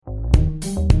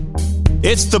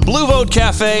It's the Blue Vote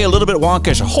Cafe, a little bit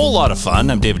wonkish, a whole lot of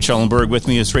fun. I'm David Schellenberg. With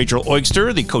me is Rachel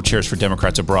Oyster, the co-chairs for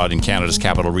Democrats Abroad in Canada's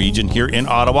capital region here in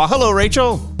Ottawa. Hello,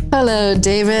 Rachel. Hello,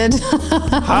 David.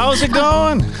 How's it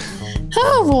going?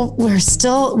 Oh,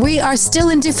 well, we are still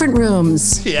in different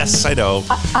rooms. Yes, I know.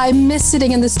 I miss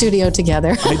sitting in the studio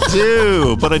together. I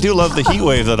do, but I do love the heat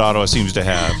wave that Ottawa seems to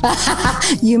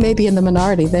have. You may be in the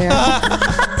minority there.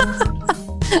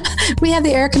 We have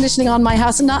the air conditioning on my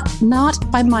house,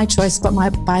 not by my choice, but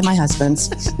by my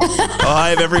husband's. Well, I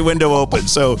have every window open,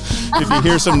 so if you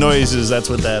hear some noises, that's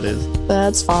what that is.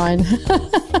 That's fine.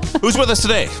 Who's with us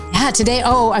today? Yeah, today,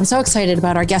 I'm so excited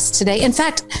about our guests today. In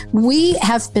fact, we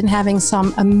have been having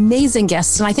some amazing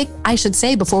guests, and I think I should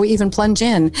say before we even plunge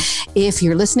in, if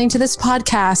you're listening to this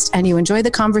podcast and you enjoy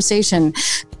the conversation,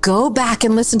 go back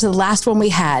and listen to the last one we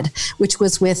had, which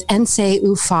was with Nsé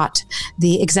Ufot,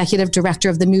 the executive director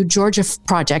of the New Georgia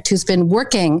Project, who's been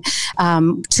working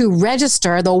to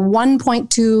register the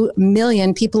 1.2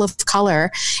 million people of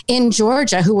color in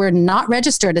Georgia who were not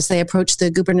registered as they approached the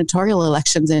gubernatorial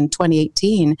elections in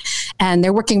 2018. And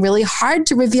they're working really hard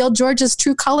to reveal Georgia's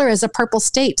true color as a purple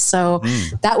state. So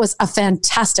that was a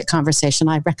fantastic conversation.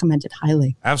 I recommend it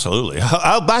highly. Absolutely.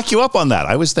 I'll back you up on that.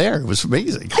 I was there. It was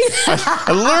amazing.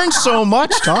 I learned so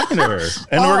much talking to her.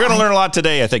 And we're going to learn a lot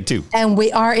today, I think, too. And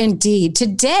we are indeed.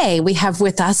 Today, we have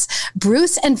with us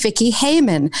Bruce and Vicki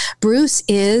Hayman. Bruce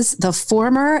is the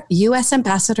former U.S.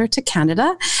 ambassador to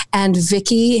Canada, and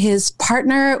Vicki, his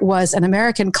partner, was an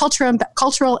American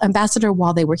cultural ambassador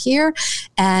while they were here,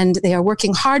 and they are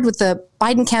working hard with the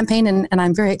Biden campaign, and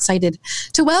I'm very excited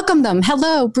to welcome them.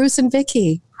 Hello, Bruce and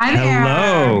Vicki. Hi there.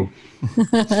 Hello.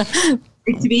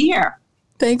 Great to be here.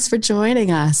 Thanks for joining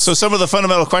us. So some of the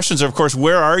fundamental questions are, of course,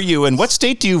 where are you and what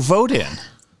state do you vote in?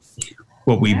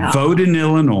 Well, we vote in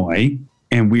Illinois,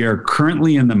 and we are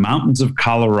currently in the mountains of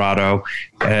Colorado,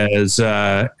 as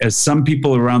some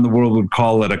people around the world would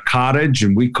call it a cottage,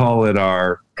 and we call it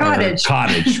our cottage.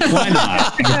 Why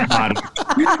not? Cottage.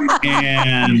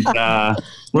 And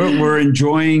we're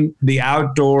enjoying the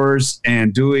outdoors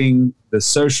and doing the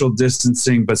social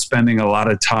distancing, but spending a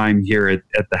lot of time here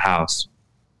at the house.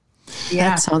 Yeah.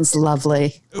 That sounds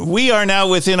lovely. We are now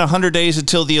within 100 days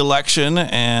until the election.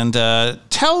 And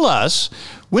tell us,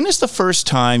 when is the first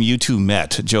time you two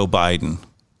met Joe Biden?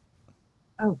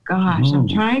 Oh, gosh. I'm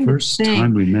trying to think. First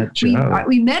time we met Joe.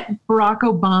 We met Barack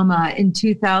Obama in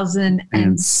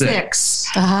 2006.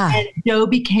 And Joe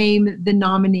became the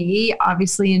nominee,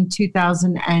 obviously, in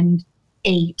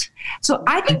 2008. So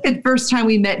I think the first time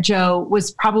we met Joe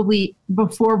was probably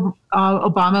before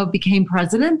Obama became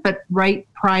president, but right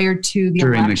prior to the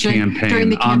election.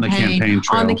 On the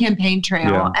campaign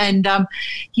trail. Yeah. And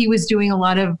he was doing a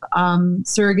lot of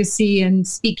surrogacy and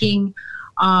speaking,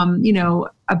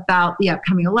 about the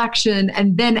upcoming election.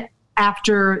 And then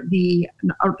after the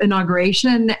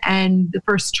inauguration and the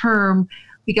first term,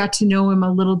 we got to know him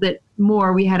a little bit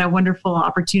more. We had a wonderful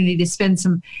opportunity to spend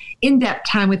some in-depth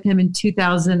time with him in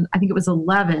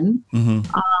 2011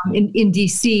 in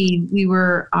D.C. We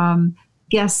were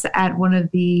guests at one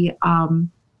of the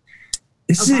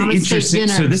This is an interesting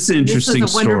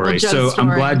story. So I'm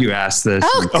glad you asked this.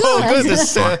 Oh, good.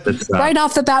 Right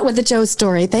off the bat with the Joe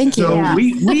story. Thank you. So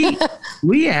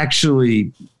we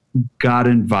actually got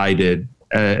invited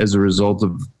as a result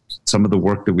of some of the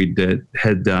work that we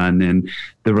had done and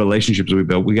the relationships we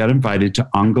built. We got invited to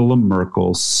Angela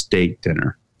Merkel's state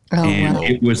dinner.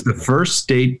 It was the first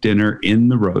state dinner in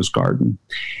the Rose Garden.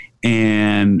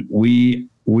 And we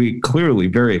clearly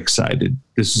very excited.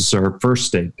 This is our first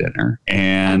state dinner.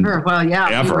 And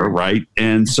ever, right?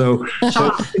 And so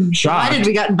shocked.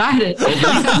 We got invited.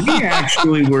 We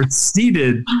actually were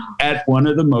seated at one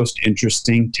of the most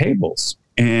interesting tables.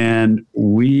 And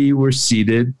we were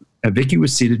seated, Vicki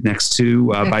was seated next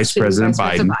to Vice President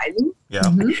Biden. Yeah.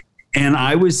 Mm-hmm. And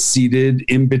I was seated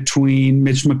in between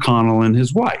Mitch McConnell and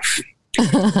his wife.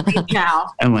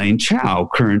 Elaine Chao,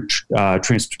 current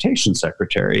transportation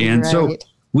secretary. And so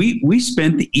we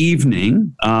spent the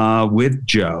evening with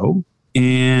Joe,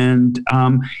 and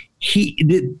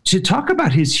to talk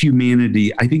about his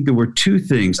humanity, I think there were two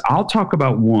things. I'll talk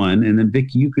about one, and then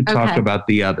Vicki, you could talk about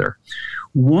the other.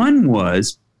 One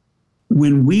was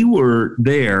when we were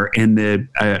there and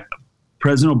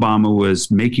President Obama was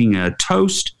making a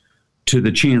toast to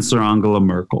the Chancellor Angela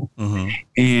Merkel.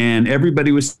 And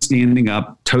everybody was standing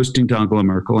up, toasting to Angela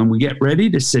Merkel, and we get ready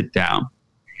to sit down.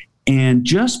 And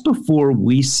just before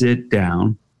we sit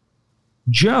down,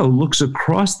 Joe looks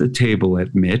across the table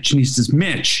at Mitch and he says,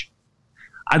 "Mitch,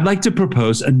 I'd like to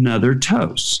propose another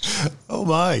toast." Oh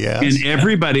my, yes. And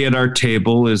everybody at our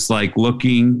table is like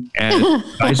looking at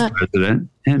Vice President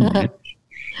and Mitch.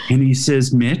 And he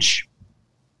says, Mitch,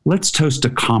 let's toast to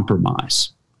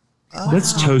compromise.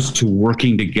 Let's toast to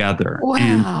working together. Wow.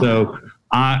 And so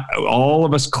all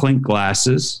of us clink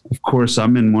glasses. Of course,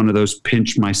 I'm in one of those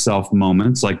pinch myself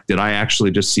moments. Like, did I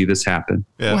actually just see this happen?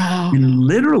 Yeah. Wow. And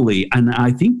literally, and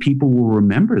I think people will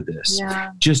remember this,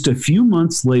 just a few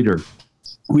months later,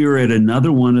 we were at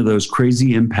another one of those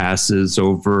crazy impasses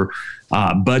over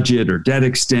budget or debt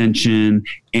extension.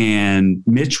 And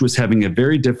Mitch was having a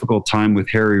very difficult time with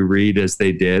Harry Reid, as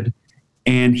they did.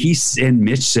 And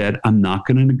Mitch said, I'm not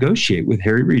going to negotiate with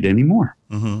Harry Reid anymore.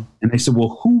 Mm-hmm. And they said,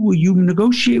 well, who will you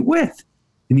negotiate with?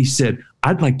 And he said,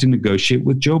 I'd like to negotiate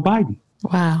with Joe Biden.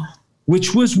 Wow.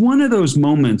 Which was one of those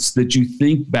moments that you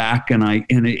think back and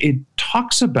it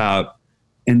talks about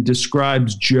and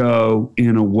describes Joe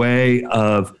in a way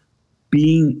of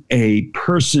being a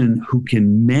person who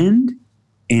can mend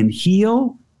and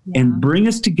heal and bring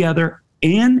us together.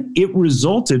 And it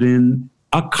resulted in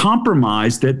a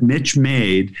compromise that Mitch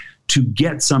made to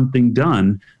get something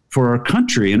done for our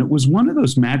country. And it was one of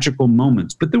those magical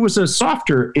moments. But there was a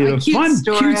softer, cute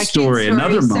story,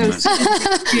 another moment.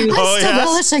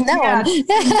 Relishing that one.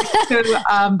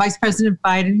 So, Vice President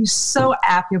Biden, who's so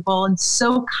affable and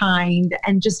so kind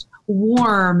and just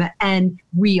warm and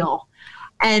real.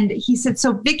 And he said,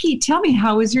 so Vicki, tell me,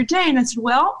 how was your day? And I said,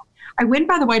 well, I went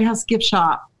by the White House gift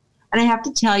shop. And I have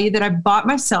to tell you that I bought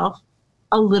myself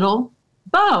a little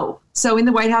bow. So in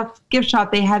the White House gift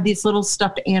shop, they had these little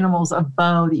stuffed animals of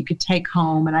Bo that you could take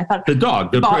home. And I thought the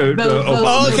dog. Okay.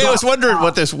 I was wondering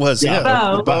what this was. Yeah.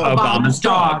 Obama's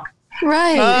dog.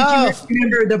 Right. Did you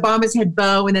remember the Obamas had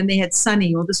Bo and then they had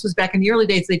Sonny? Well, this was back in the early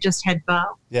days. They just had Bo.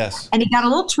 Yes. And he got a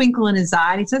little twinkle in his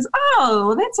eye and he says,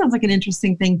 oh, that sounds like an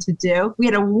interesting thing to do. We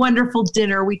had a wonderful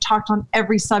dinner. We talked on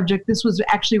every subject. This was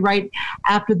actually right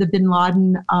after the bin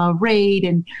Laden raid.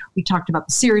 And we talked about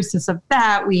the seriousness of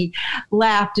that. We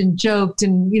laughed and joked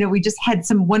and, we just had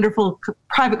some wonderful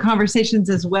private conversations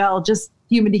as well, just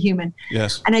human to human.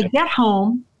 Yes. And I get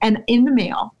home and in the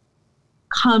mail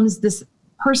comes this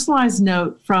personalized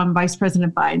note from Vice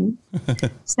President Biden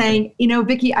saying,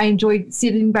 Vicki, I enjoyed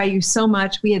sitting by you so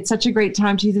much. We had such a great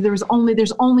time. She said, there's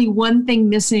only one thing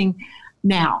missing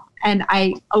now. And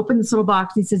I opened this little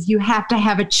box. He says, you have to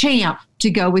have a Champ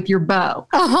to go with your bow.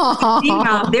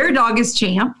 Meanwhile, their dog is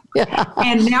Champ. Yeah.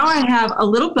 And now I have a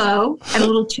little bow and a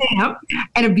little Champ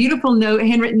and a beautiful note,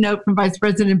 handwritten note from Vice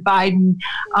President Biden,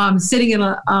 sitting in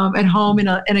at home in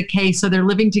a case. So they're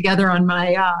living together on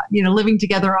my, my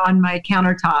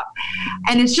countertop.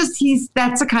 And it's just,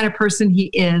 that's the kind of person he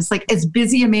is. Like, as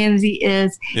busy a man as he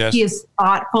is, yes. He is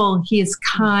thoughtful, he is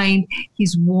kind,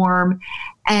 he's warm.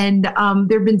 And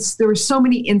there were so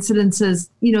many incidences,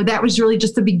 that was really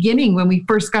just the beginning when we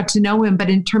first got to know him. But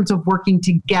in terms of working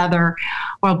together,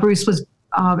 while Bruce was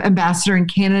ambassador in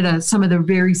Canada, some of the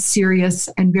very serious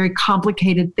and very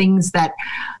complicated things that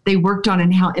they worked on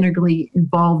and how integrally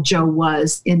involved Joe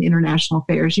was in international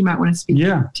affairs. You might want to speak.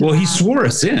 Yeah. Well, he swore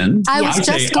us in. I was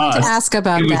just going to ask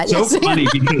about that. It was so funny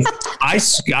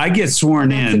because I get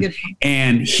sworn in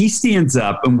and he stands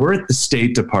up and we're at the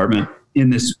State Department in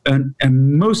this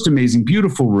most amazing,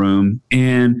 beautiful room.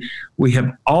 And we have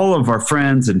all of our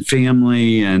friends and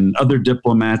family and other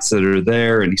diplomats that are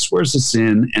there. And he swears us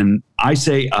in. And I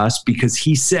say us because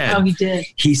he said,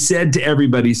 he said to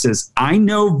everybody, he says, I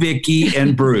know Vicki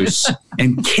and Bruce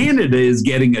and Canada is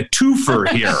getting a twofer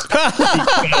here.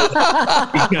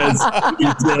 because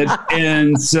he said,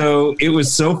 and so it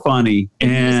was so funny.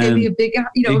 And a big,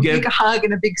 big hug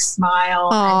and a big smile.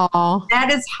 And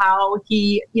that is how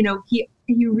he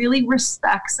really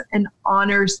respects and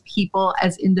honors people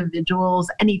as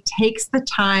individuals, and he takes the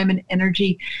time and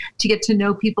energy to get to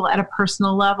know people at a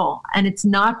personal level. And it's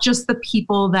not just the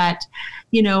people that,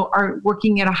 are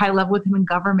working at a high level with him in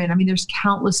government. I mean, there's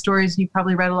countless stories, and you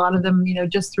probably read a lot of them,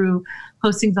 just through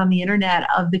postings on the internet,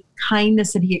 of the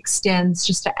kindness that he extends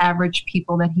just to average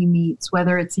people that he meets,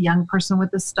 whether it's a young person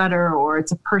with a stutter or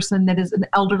it's a person that is an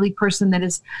elderly person that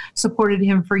has supported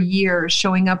him for years,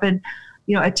 showing up in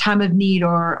a time of need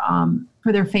or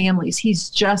for their families. He's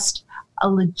just a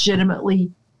legitimately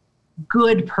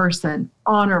good person,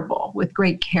 honorable, with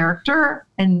great character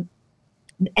and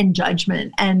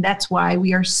judgment. And that's why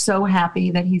we are so happy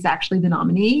that he's actually the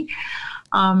nominee.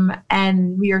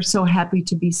 And we are so happy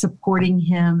to be supporting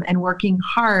him and working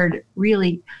hard,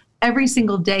 really, every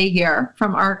single day here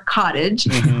from our cottage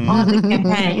on the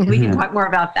campaign. We can talk more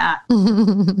about that.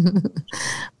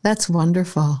 That's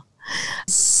wonderful.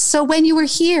 So when you were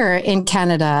here in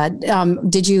Canada,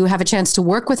 did you have a chance to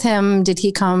work with him? Did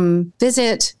he come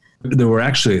visit? There were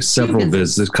actually a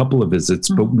couple of visits,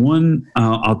 but one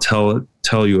I'll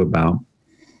tell you about.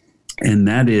 And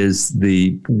that is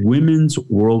the Women's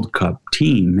World Cup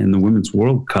team. And the Women's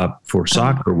World Cup for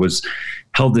soccer was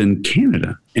held in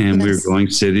Canada. And we were going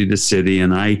city to city.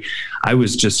 And I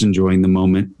was just enjoying the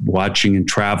moment, watching and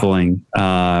traveling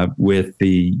with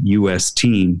the U.S.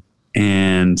 team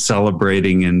and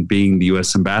celebrating and being the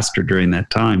U.S. ambassador during that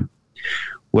time.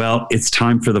 Well, it's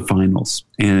time for the finals,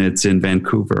 and it's in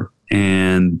Vancouver.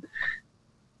 And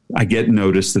I get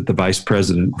notice that the vice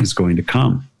president is going to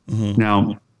come.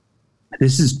 Now,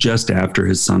 this is just after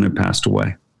his son had passed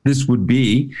away. This would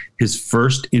be his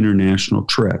first international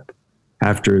trip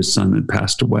after his son had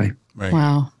passed away. Right.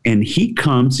 Wow. And he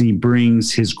comes and he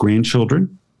brings his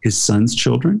grandchildren, his son's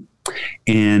children,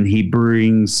 and he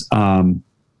brings the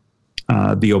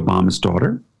Obama's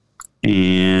daughter,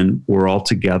 and we're all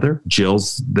together.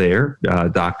 Jill's there,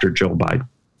 Dr. Jill Biden.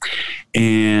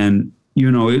 And,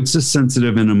 it's a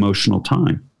sensitive and emotional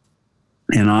time.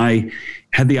 And I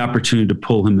had the opportunity to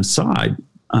pull him aside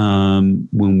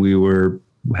when we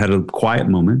had a quiet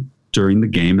moment during the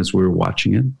game as we were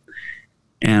watching it.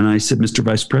 And I said, Mr.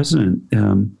 Vice President,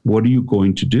 what are you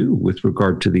going to do with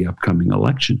regard to the upcoming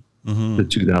election, the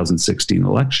 2016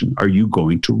 election? Are you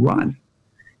going to run?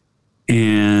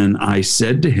 And I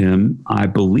said to him, I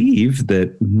believe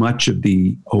that much of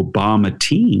the Obama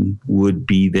team would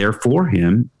be there for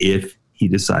him if he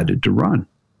decided to run.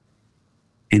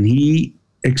 And he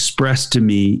expressed to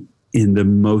me in the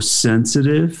most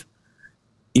sensitive,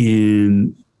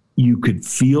 you could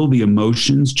feel the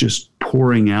emotions just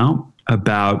pouring out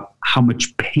about how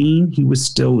much pain he was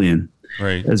still in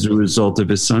as a result of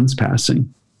his son's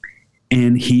passing.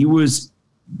 And he was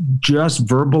just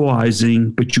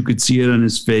verbalizing, but you could see it on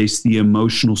his face, the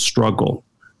emotional struggle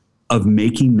of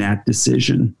making that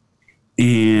decision.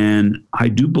 And I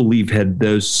do believe had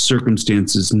those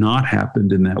circumstances not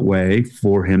happened in that way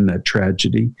for him, that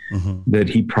tragedy, that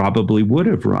he probably would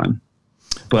have run.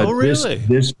 But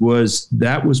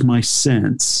that was my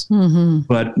sense.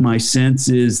 But my sense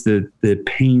is that the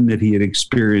pain that he had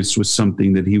experienced was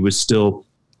something that he was still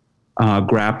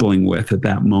grappling with at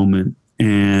that moment.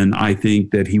 And I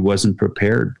think that he wasn't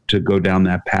prepared to go down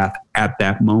that path at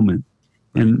that moment.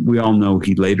 And we all know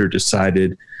he later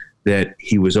decided that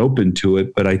he was open to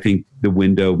it, but I think the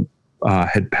window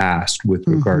had passed with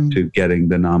regard to getting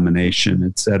the nomination,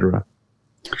 et cetera.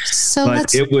 So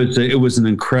but it was an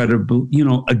incredible,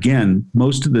 again,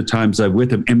 most of the times I'm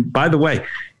with him. And by the way,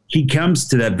 he comes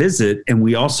to that visit, and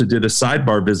we also did a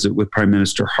sidebar visit with Prime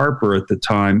Minister Harper at the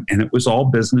time, and it was all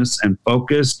business and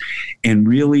focused and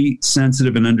really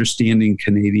sensitive and understanding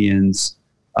Canadians'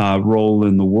 role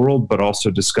in the world, but also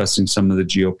discussing some of the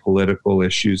geopolitical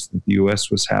issues that the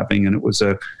U.S. was having. And it was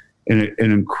an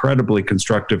incredibly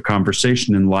constructive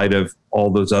conversation in light of all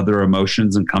those other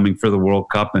emotions and coming for the World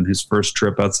Cup and his first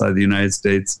trip outside the United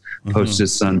States post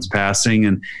his son's passing.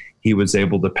 And he was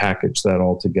able to package that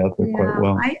all together quite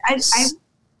well.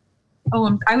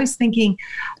 I was thinking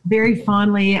very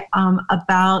fondly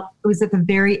about, it was at the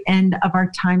very end of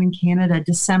our time in Canada,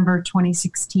 December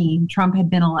 2016. Trump had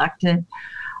been elected.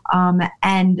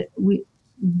 And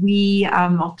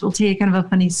I'll tell you kind of a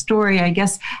funny story. I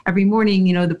guess every morning,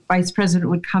 the vice president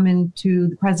would come into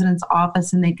the president's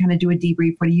office and they kind of do a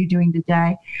debrief. What are you doing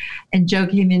today? And Joe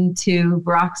came into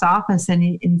Barack's office and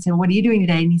he said, what are you doing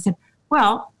today? And he said,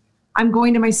 well, I'm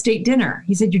going to my state dinner.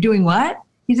 He said, you're doing what?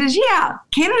 He says, yeah,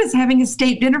 Canada's having a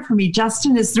state dinner for me.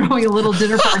 Justin is throwing a little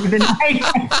dinner party tonight,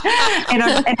 and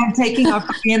I'm taking off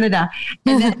to Canada.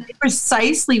 And that's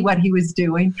precisely what he was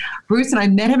doing. Bruce and I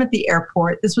met him at the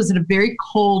airport. This was at a very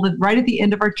cold, right at the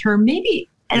end of our term, maybe,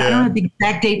 and I don't have the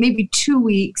exact date, maybe 2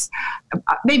 weeks,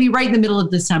 maybe right in the middle of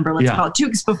December, let's call it 2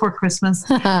 weeks before Christmas.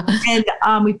 And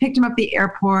we picked him up at the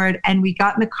airport, and we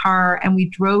got in the car, and we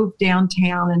drove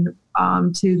downtown and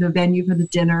to the venue for the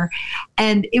dinner.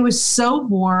 And it was so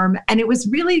warm. And it was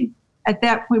really at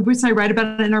that point, Bruce and I write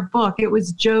about it in our book, it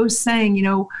was Joe saying,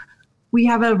 we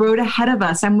have a road ahead of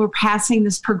us and we're passing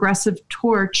this progressive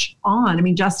torch on. I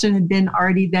mean, Justin had been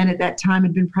already then at that time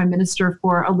had been prime minister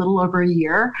for a little over a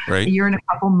year and a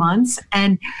couple months.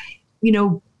 And,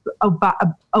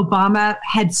 Obama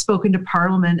had spoken to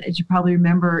Parliament, as you probably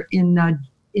remember, in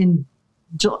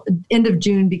end of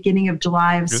June, beginning of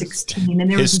July of 16. And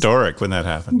there was historic when that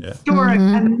happened. Historic,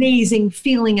 amazing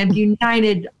feeling of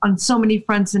united on so many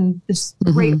fronts and this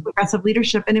great progressive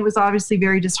leadership. And it was obviously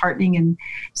very disheartening and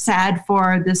sad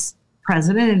for this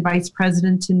president and vice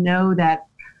president to know that,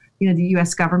 the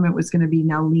U.S. government was going to be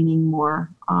now leaning more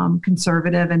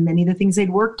conservative, and many of the things they'd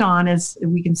worked on, as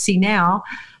we can see now,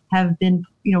 have been,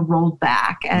 rolled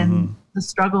back. And the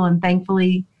struggle, and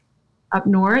thankfully up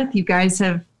north, you guys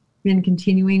have been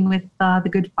continuing with the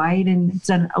good fight, and it's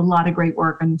done a lot of great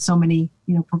work on so many,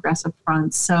 progressive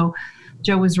fronts. So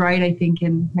Joe was right, I think,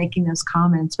 in making those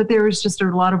comments. But there was just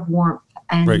a lot of warmth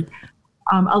and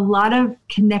a lot of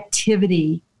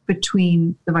connectivity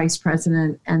between the vice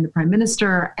president and the prime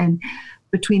minister, and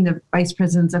between the vice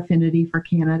president's affinity for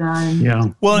Canada.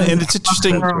 And well, and it's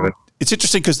interesting. It's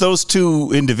interesting because those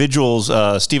two individuals,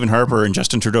 Stephen Harper and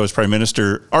Justin Trudeau as prime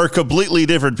minister, are completely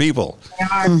different people. They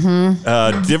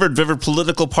are. Different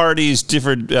political parties,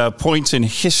 different points in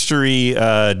history,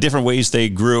 different ways they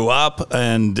grew up,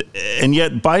 and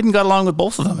yet Biden got along with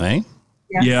both of them, eh?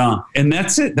 Yeah. And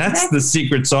that's it. That's the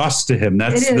secret sauce to him.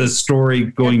 That's the story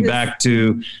going back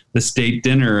to the state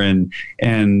dinner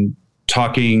and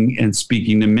talking and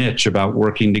speaking to Mitch about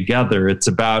working together. It's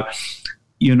about,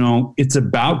 it's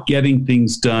about getting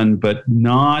things done, but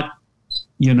not,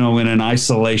 in an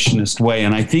isolationist way.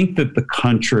 And I think that the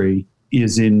country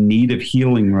is in need of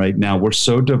healing right now. We're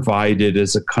so divided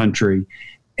as a country,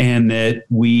 and that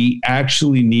we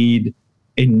actually need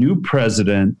a new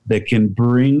president that can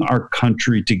bring our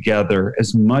country together,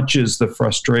 as much as the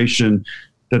frustration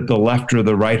that the left or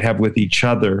the right have with each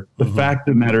other. The fact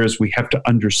of the matter is we have to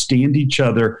understand each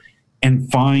other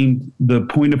and find the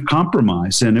point of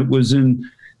compromise. And it was in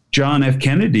John F.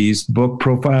 Kennedy's book,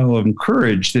 Profile of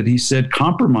Courage, that he said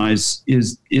compromise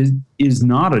is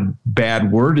not a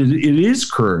bad word. It is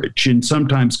courage, and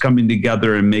sometimes coming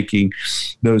together and making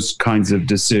those kinds of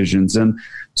decisions. And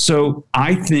so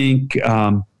I think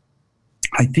that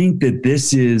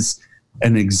this is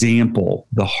an example,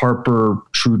 the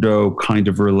Harper-Trudeau kind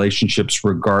of relationships,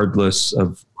 regardless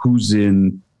of who's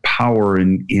in power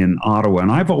in Ottawa.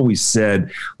 And I've always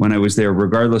said when I was there,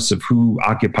 regardless of who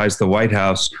occupies the White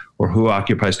House or who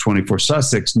occupies 24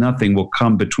 Sussex, nothing will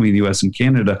come between the U.S. and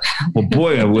Canada. Well,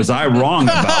 boy, was I wrong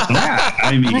about that.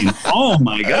 I mean, oh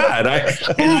my God.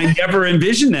 I never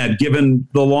envisioned that, given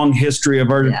the long history of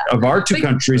our two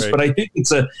countries. Right. But I think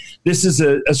this is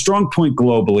a strong point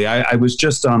globally. I was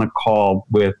just on a call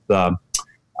with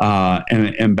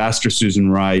Ambassador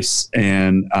Susan Rice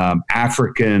and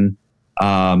African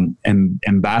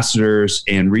ambassadors,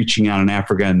 and reaching out in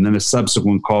Africa, and then a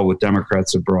subsequent call with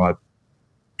Democrats abroad.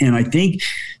 And I think,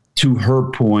 to her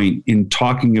point, in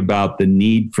talking about the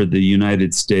need for the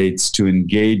United States to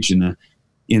engage in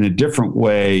a different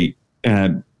way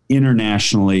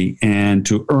internationally and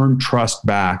to earn trust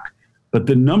back. But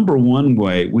the number one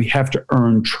way we have to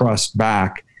earn trust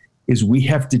back is we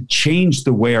have to change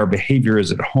the way our behavior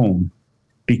is at home.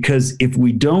 Because if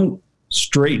we don't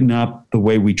straighten up the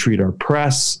way we treat our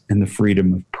press and the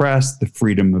freedom of press, the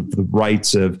freedom of the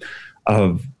rights of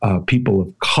people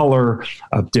of color,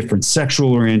 of different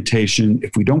sexual orientation,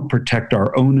 if we don't protect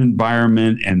our own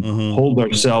environment and hold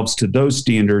ourselves to those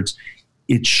standards,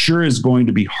 it sure is going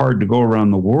to be hard to go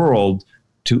around the world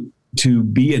to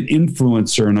be an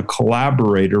influencer and a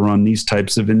collaborator on these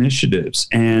types of initiatives.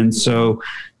 And so,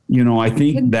 I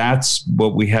think that's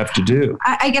what we have to do.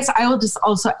 I guess I will just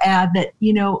also add that,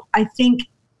 I think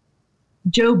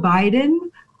Joe Biden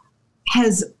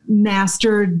has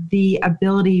mastered the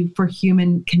ability for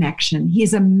human connection.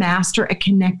 He's a master at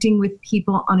connecting with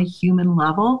people on a human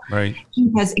level. Right. He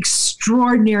has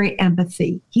extraordinary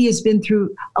empathy. He has been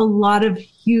through a lot of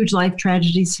huge life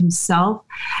tragedies himself.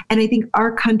 And I think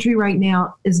our country right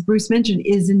now, as Bruce mentioned,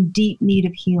 is in deep need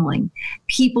of healing.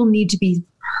 People need to be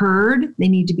heard. They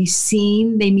need to be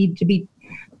seen. They need to be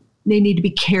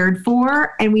cared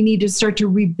for. And we need to start to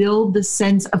rebuild the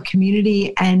sense of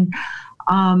community and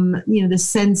the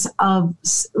sense of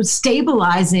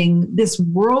stabilizing this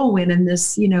whirlwind and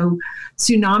this,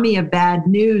 tsunami of bad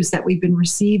news that we've been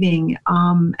receiving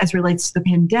as relates to the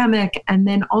pandemic. And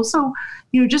then also,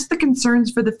 just the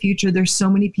concerns for the future. There's so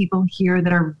many people here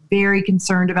that are very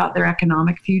concerned about their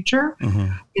economic future.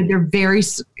 Mm-hmm. They're very,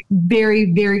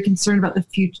 very, very concerned about the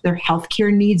future, their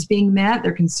healthcare needs being met.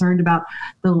 They're concerned about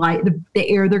the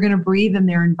air they're going to breathe in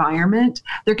their environment.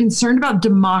 They're concerned about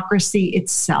democracy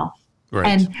itself. Right.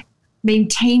 And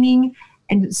maintaining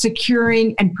and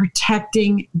securing and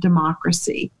protecting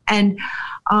democracy. And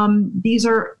these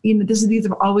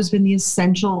have always been the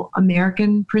essential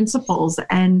American principles.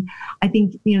 And I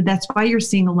think, that's why you're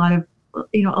seeing a lot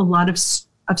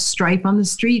of strife on the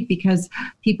street, because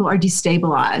people are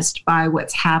destabilized by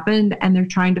what's happened and they're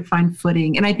trying to find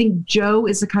footing. And I think Joe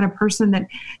is the kind of person that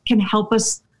can help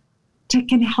us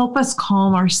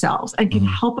calm ourselves and can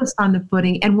help us on the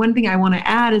footing. And one thing I want to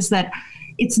add is that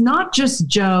it's not just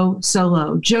Joe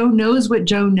solo. Joe knows what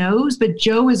Joe knows, but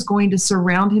Joe is going to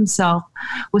surround himself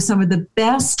with some of the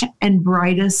best and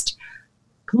brightest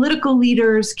political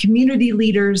leaders, community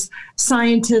leaders,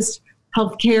 scientists,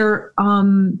 healthcare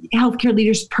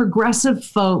leaders, progressive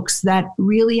folks that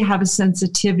really have a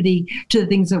sensitivity to the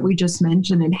things that we just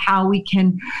mentioned and how we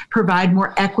can provide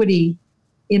more equity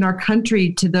in our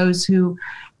country to those who,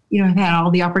 have had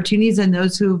all the opportunities and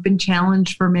those who have been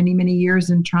challenged for many, many years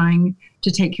in trying to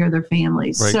take care of their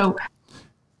families. Right. So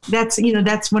that's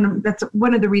one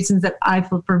of the reasons that I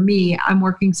feel, for me, I'm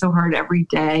working so hard every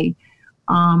day,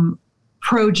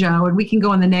 pro Joe, and we can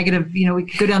go on the negative, we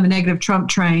could go down the negative Trump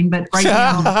train, but right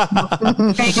now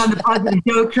staying on the positive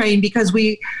Joe train, because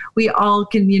we all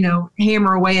can,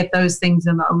 hammer away at those things,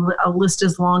 and a list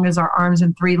as long as our arms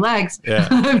and three legs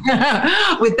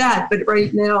with that. But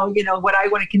right now, what I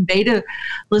want to convey to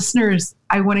listeners,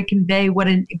 I want to convey what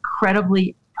a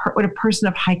person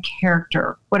of high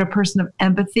character, what a person of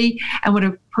empathy, and what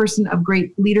a person of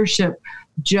great leadership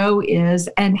Joe is,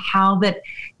 and how that,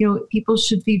 people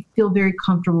should feel very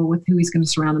comfortable with who he's going to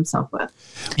surround himself with.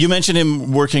 You mentioned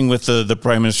him working with the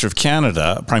Prime Minister of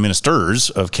Canada, Prime Ministers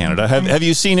of Canada. Have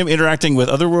you seen him interacting with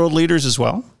other world leaders as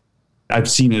well? I've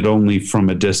seen it only from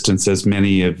a distance, as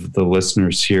many of the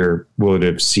listeners here would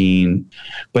have seen.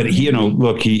 But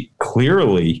he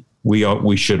clearly,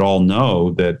 we should all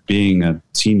know that being a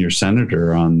senior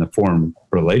senator on the Foreign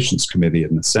Relations Committee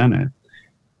in the Senate,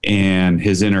 and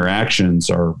his interactions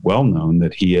are well known,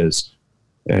 that he has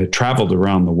traveled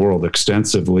around the world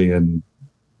extensively and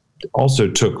also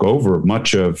took over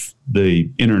much of the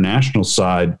international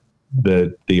side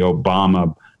that the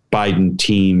Obama-Biden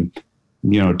team,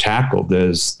 tackled,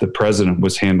 as the president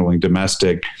was handling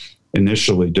domestic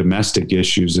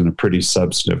issues in a pretty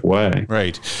substantive way.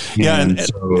 Right. And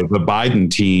so the Biden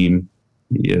team,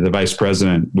 the vice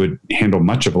president, would handle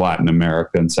much of Latin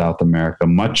America and South America,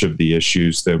 much of the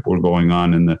issues that were going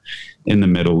on in the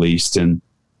Middle East, and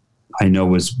I know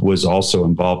was also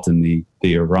involved in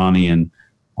the Iranian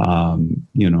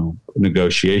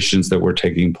negotiations that were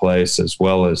taking place, as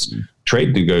well as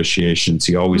trade negotiations.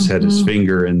 He always had his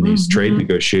finger in these trade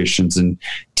negotiations and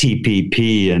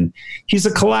TPP, and he's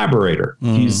a collaborator.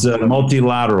 He's a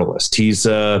multilateralist. He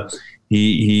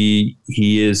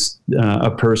is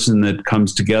a person that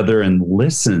comes together and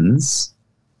listens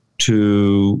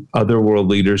to other world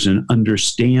leaders and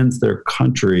understands their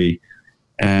country.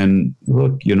 And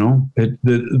look,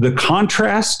 the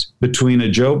contrast between a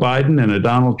Joe Biden and a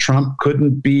Donald Trump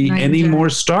couldn't be any more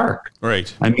stark.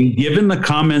 Right. I mean, given the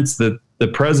comments that the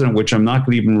president, which I'm not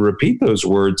going to even repeat those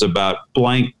words, about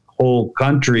blank whole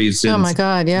countries in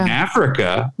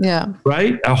Africa,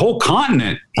 right? A whole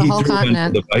continent. He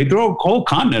threw a whole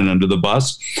continent under the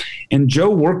bus, and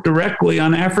Joe worked directly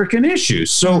on African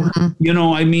issues. So,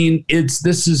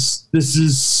 this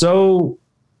is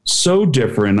so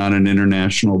different on an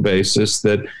international basis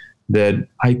that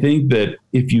I think that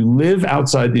if you live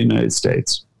outside the United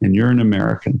States and you're an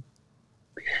American,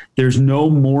 there's no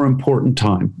more important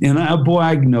time. And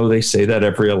I know they say that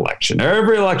every election.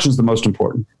 Every election is the most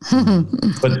important.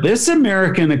 But this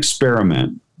American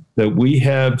experiment that we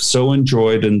have so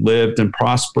enjoyed and lived and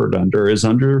prospered under is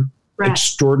under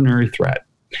extraordinary threat.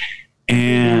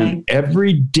 And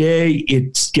every day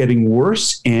it's getting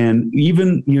worse. And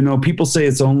even, people say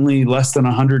it's only less than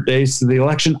 100 days to the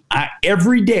election.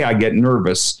 Every day I get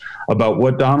nervous about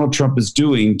what Donald Trump is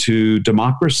doing to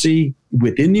democracy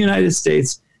within the United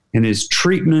States, and his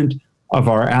treatment of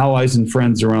our allies and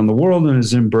friends around the world, and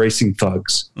his embracing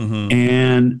thugs.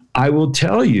 And I will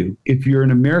tell you, if you're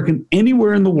an American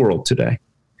anywhere in the world today,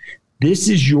 this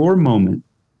is your moment.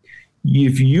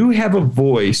 If you have a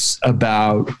voice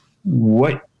about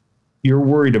what you're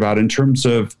worried about in terms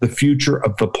of the future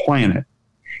of the planet,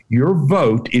 your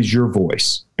vote is your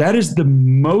voice. That is the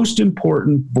most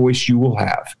important voice you will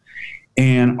have.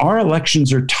 And our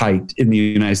elections are tight in the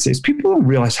United States. People don't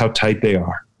realize how tight they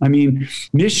are. I mean,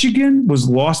 Michigan was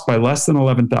lost by less than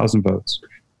 11,000 votes.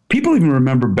 People even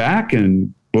remember back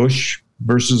in Bush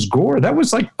versus Gore, that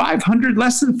was like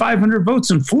less than 500 votes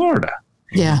in Florida.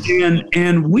 Yeah.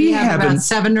 And we have about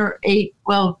 7 or 8,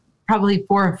 probably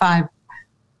 4 or 5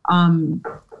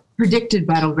 predicted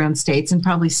battleground states, and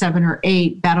probably 7 or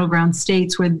 8 battleground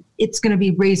states where it's going to be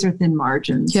razor thin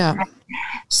margins. Yeah. Right?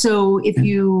 So if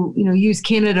you use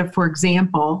Canada, for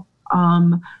example,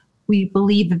 we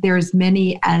believe that there are as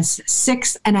many as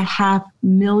 6.5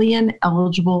 million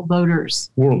eligible voters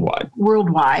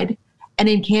worldwide. And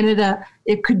in Canada,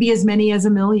 it could be as many as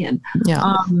 1 million.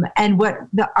 Yeah. And what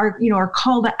our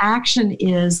call to action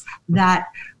is that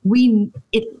in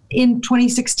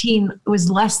 2016 it was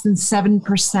less than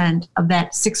 7% of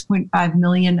that 6.5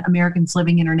 million Americans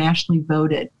living internationally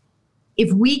voted.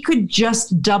 If we could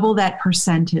just double that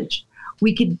percentage,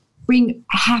 we could bring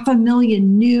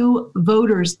 500,000 new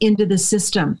voters into the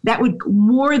system. That would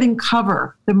more than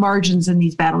cover the margins in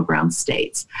these battleground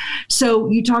states. So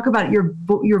you talk about your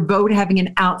vote having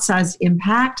an outsized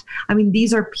impact. I mean,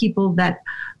 these are people that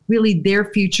really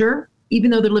their future, even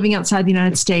though they're living outside the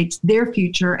United States, their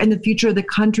future and the future of the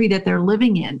country that they're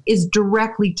living in is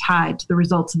directly tied to the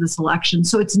results of this election.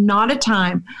 So it's not a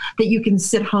time that you can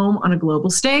sit home on a global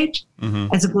stage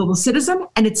as a global citizen.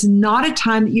 And it's not a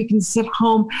time that you can sit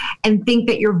home and think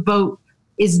that your vote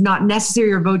is not necessary,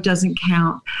 your vote doesn't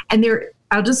count. And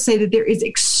I'll just say that there is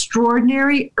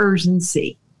extraordinary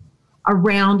urgency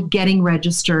around getting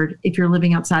registered if you're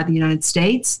living outside the United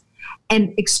States,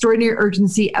 and extraordinary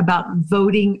urgency about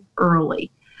voting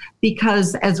early.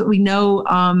 Because as we know,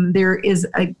 there is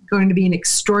going to be an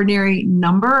extraordinary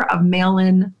number of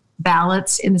mail-in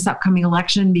ballots in this upcoming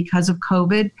election because of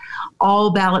COVID.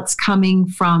 All ballots coming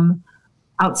from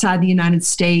outside the United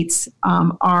States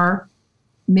are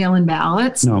mail-in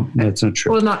ballots. No, that's not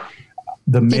true. Well, not.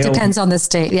 It depends on the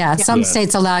state. Yeah. Some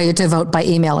states allow you to vote by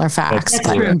email or fax.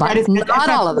 That's true. That's not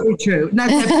all of them. True.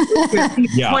 That's absolutely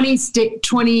true.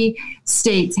 20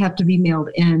 states have to be mailed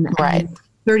in. Right.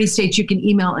 30 states you can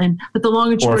email in. But the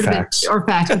long and short of it, or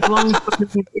fax. But the long and short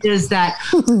of it is that,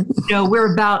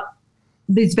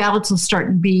 these ballots will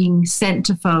start being sent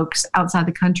to folks outside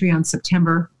the country on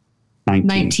September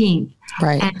 19th.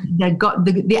 Right. And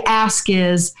the ask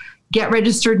is get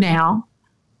registered now.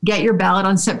 Get your ballot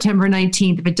on September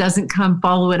 19th. If it doesn't come,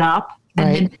 follow it up.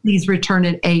 And then please return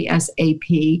it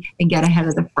ASAP and get ahead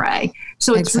of the fray.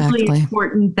 So it's really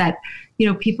important that,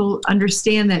 people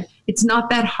understand that it's not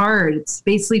that hard. It's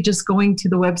basically just going to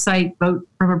the website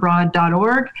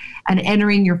votefromabroad.org and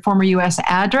entering your former U.S.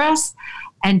 address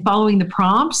and following the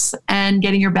prompts and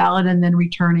getting your ballot and then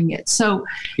returning it. So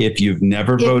if you've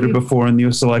never voted before in the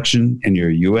U.S. election and you're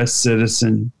a U.S.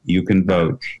 citizen, you can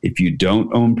vote. If you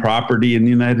don't own property in the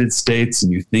United States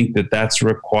and you think that that's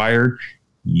required,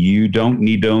 you don't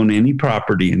need to own any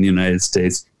property in the United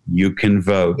States. You can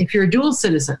vote. If you're a dual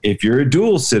citizen.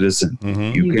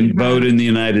 You can vote in the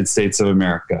United States of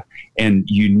America. And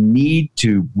you need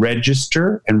to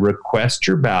register and request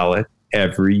your ballot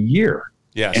every year.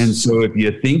 Yes. And so if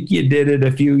you think you did it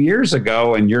a few years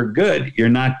ago and you're good, you're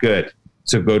not good.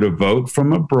 So go to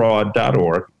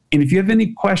votefromabroad.org. And if you have any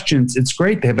questions, it's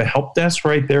great. They have a help desk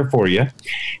right there for you.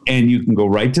 And you can go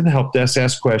right to the help desk,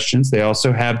 ask questions. They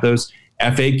also have those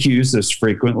FAQs, those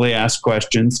frequently asked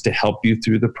questions, to help you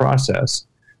through the process.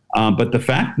 But the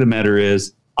fact of the matter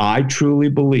is, I truly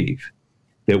believe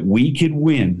that we could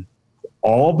win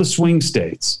all the swing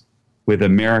states with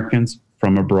Americans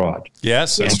from abroad.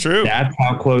 Yes, that's true. That's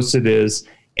how close it is.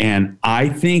 And I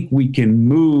think we can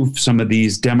move some of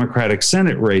these Democratic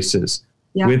Senate races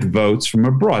with votes from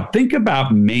abroad. Think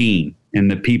about Maine and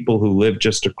the people who live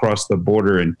just across the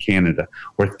border in Canada,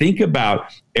 or think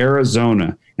about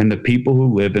Arizona and the people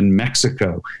who live in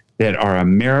Mexico that are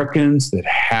Americans that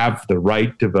have the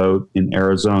right to vote in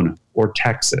Arizona, or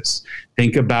Texas.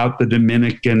 Think about the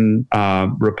Dominican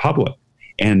Republic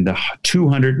and the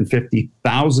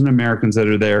 250,000 Americans that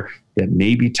are there that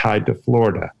may be tied to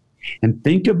Florida. And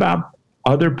think about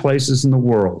other places in the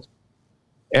world.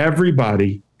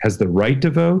 Everybody has the right to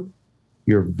vote.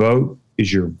 Your vote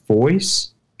is your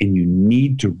voice, and you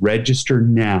need to register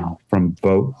now from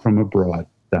votefromabroad.org.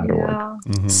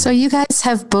 Mm-hmm. So you guys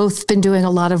have both been doing a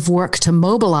lot of work to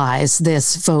mobilize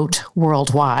this vote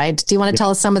worldwide. Do you want to tell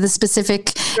us some of the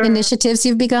specific initiatives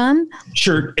you've begun?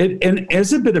 Sure. And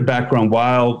as a bit of background,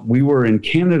 while we were in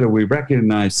Canada, we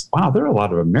recognized, wow, there are a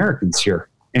lot of Americans here.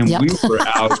 And we were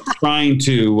out trying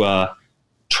to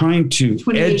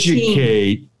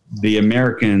educate the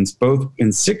Americans, both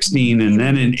in 16 and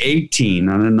then in 18,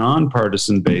 on a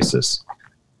nonpartisan basis.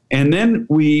 And then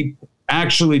we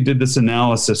actually did this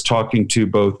analysis talking to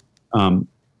both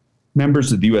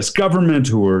members of the U.S. government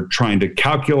who were trying to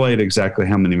calculate exactly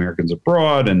how many Americans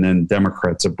abroad, and then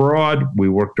Democrats abroad. We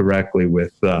worked directly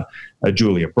with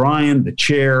Julia Bryan, the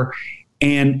chair.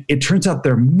 And it turns out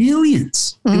there are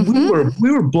millions. And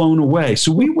we were blown away.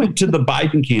 So we went to the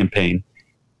Biden campaign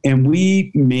and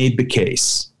we made the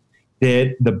case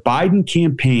that the Biden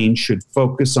campaign should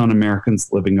focus on Americans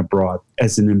living abroad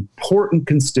as an important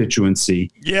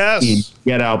constituency. Yes. In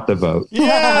get out the vote.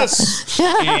 Yes.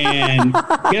 And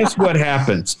guess what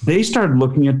happens? They started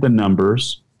looking at the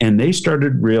numbers and they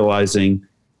started realizing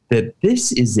that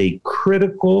this is a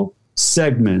critical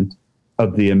segment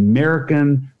of the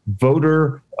American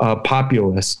voter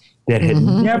populace that had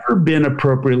never been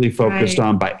appropriately focused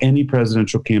on by any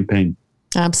presidential campaign.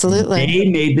 Absolutely. They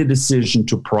made the decision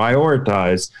to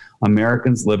prioritize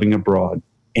Americans living abroad.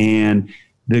 And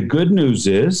the good news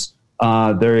is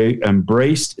They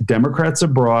embraced Democrats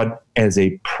Abroad as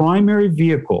a primary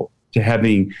vehicle to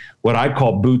having what I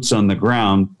call boots on the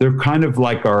ground. They're kind of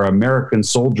like our American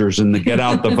soldiers in the get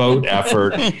out the vote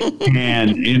effort.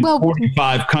 And in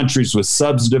 45 countries with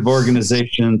substantive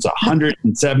organizations,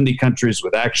 170 countries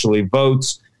with actually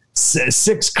votes,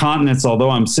 6 continents, although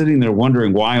I'm sitting there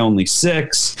wondering why only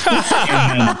 6.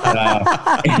 And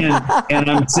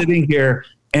I'm sitting here.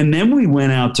 And then we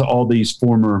went out to all these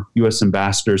former U.S.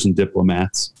 ambassadors and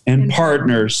diplomats and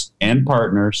partners and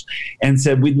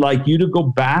said, we'd like you to go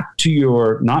back to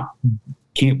your,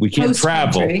 we can't host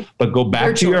travel, country, but go back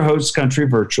virtually to your host country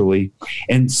virtually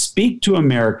and speak to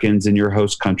Americans in your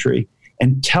host country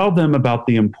and tell them about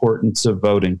the importance of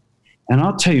voting. And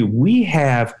I'll tell you, we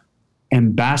have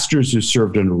ambassadors who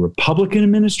served under Republican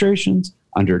administrations,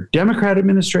 under Democrat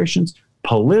administrations,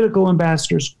 political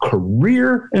ambassadors,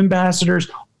 career ambassadors,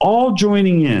 all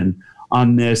joining in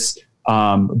on this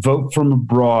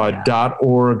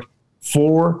votefromabroad.org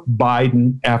for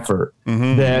Biden effort.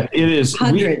 Mm-hmm. That it is,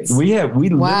 we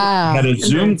had a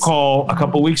Zoom call a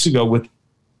couple weeks ago with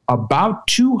about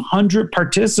 200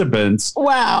 participants who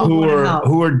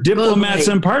are diplomats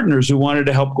globally and partners who wanted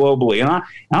to help globally. And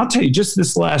I'll tell you, just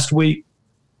this last week,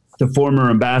 the former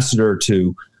ambassador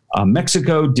to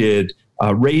Mexico did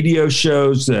radio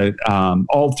shows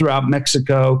all throughout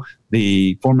Mexico.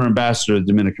 The former ambassador of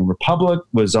the Dominican Republic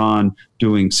was on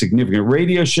doing significant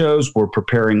radio shows. We're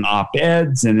preparing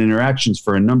op-eds and interactions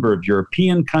for a number of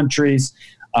European countries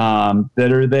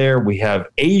that are there. We have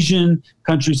Asian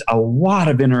countries, a lot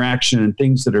of interaction and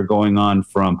things that are going on,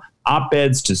 from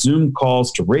op-eds to Zoom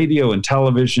calls to radio and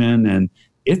television. And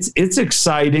it's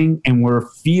exciting, and we're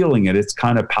feeling it. It's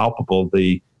kind of palpable,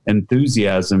 the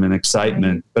enthusiasm and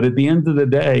excitement. But at the end of the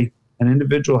day, an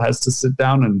individual has to sit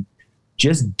down and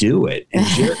just do it, and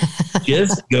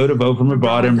just go to Vote From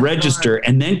Abroad and register,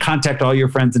 and then contact all your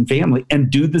friends and family and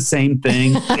do the same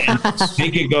thing and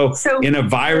make it go. In a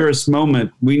virus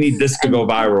moment, we need this to go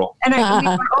viral. And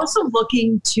we're also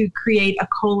looking to create a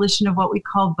coalition of what we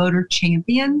call voter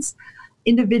champions,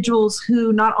 individuals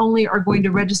who not only are going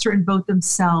to register and vote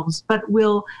themselves, but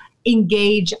will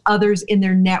engage others in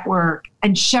their network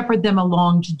and shepherd them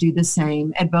along to do the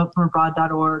same at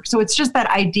votefromabroad.org. So it's just that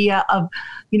idea of,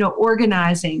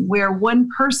 organizing where one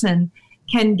person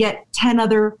can get 10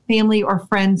 other family or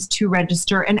friends to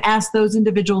register and ask those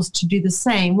individuals to do the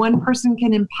same. One person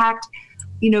can impact,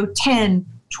 10,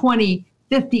 20,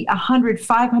 50, 100,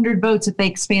 500 votes if they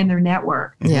expand their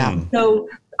network. Yeah. So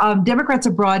Democrats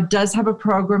Abroad does have a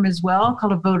program as well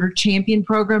called a Voter Champion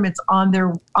Program. It's on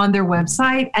their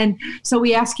website. And so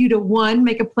we ask you to, 1,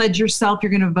 make a pledge yourself. You're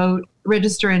going to vote,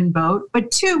 register and vote.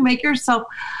 But 2, make yourself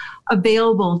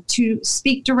available to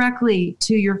speak directly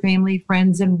to your family,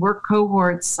 friends, and work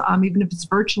cohorts, even if it's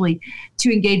virtually,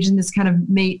 to engage in this kind of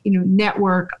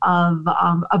network of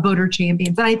voter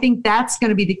champions. And I think that's going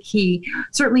to be the key.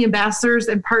 Certainly ambassadors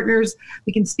and partners,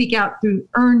 we can speak out through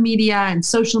earned media and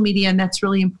social media, and that's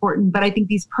really important. But I think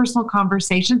these personal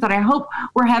conversations that I hope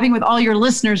we're having with all your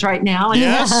listeners right now.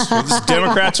 Yes,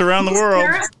 Democrats around the world.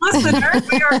 Listeners,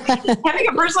 we are having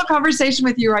a personal conversation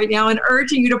with you right now and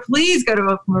urging you to please go to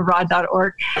votefromabroad.org.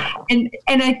 And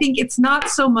I think it's not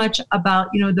so much about,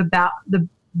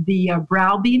 the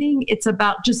browbeating. It's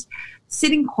about just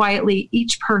sitting quietly,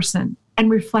 each person,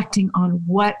 and reflecting on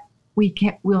what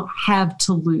we'll have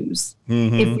to lose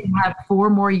if we have 4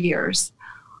 more years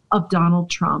of Donald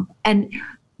Trump, and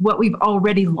what we've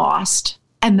already lost,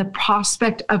 and the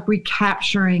prospect of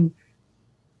recapturing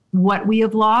what we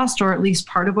have lost, or at least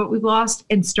part of what we've lost,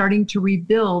 and starting to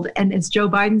rebuild. And as Joe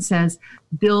Biden says,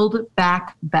 build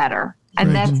back better.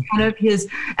 And that's kind of his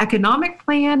economic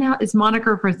plan, his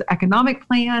moniker for his economic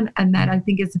plan. And that, I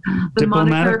think, is the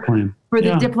moniker for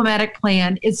the diplomatic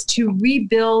plan, is to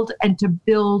rebuild and to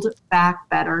build back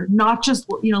better. Not just,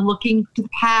 looking to the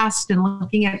past and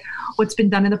looking at what's been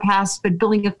done in the past, but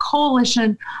building a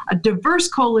coalition, a diverse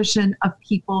coalition of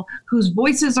people whose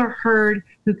voices are heard,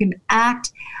 who can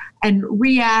act and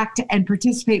react and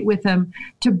participate with them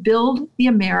to build the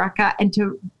America and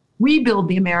to rebuild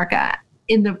the America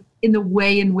in the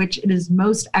way in which it is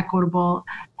most equitable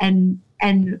and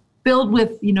filled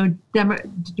with,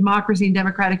 democracy and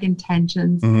democratic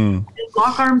intentions, and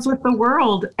lock arms with the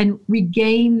world and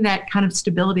regain that kind of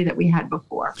stability that we had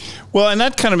before. Well, and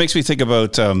that kind of makes me think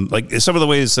about like some of the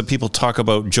ways that people talk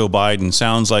about Joe Biden.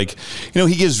 Sounds like,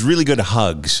 he gives really good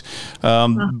hugs.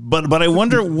 But I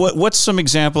wonder what's some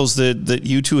examples that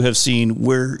you two have seen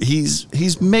where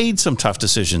he's made some tough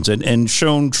decisions and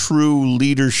shown true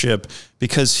leadership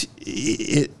because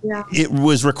it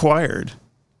was required.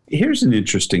 Here's an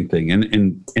interesting thing,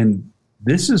 and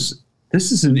this is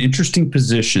this is an interesting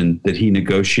position that he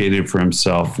negotiated for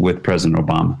himself with President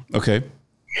Obama. Okay.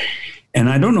 And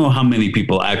I don't know how many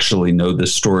people actually know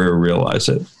this story or realize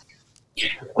it.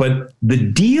 But the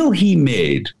deal he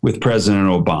made with President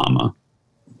Obama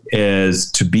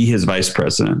is to be his vice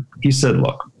president. He said,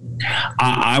 look,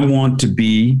 I want to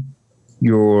be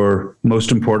your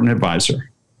most important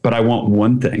advisor, but I want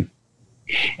one thing.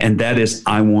 And that is,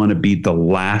 I want to be the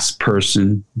last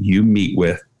person you meet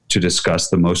with to discuss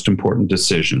the most important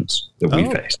decisions that we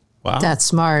face. Wow. That's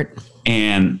smart.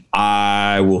 And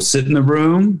I will sit in the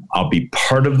room. I'll be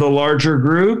part of the larger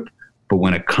group. But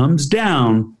when it comes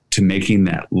down to making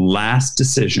that last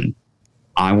decision,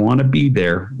 I want to be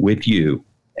there with you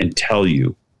and tell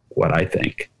you what I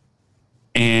think.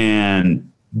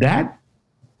 And that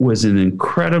was an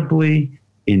incredibly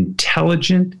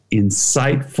intelligent,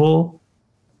 insightful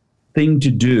thing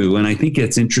to do. And I think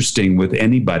it's interesting with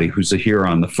anybody who's here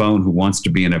on the phone who wants to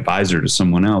be an advisor to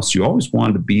someone else. You always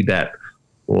want to be that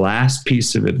last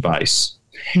piece of advice.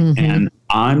 Mm-hmm. And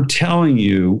I'm telling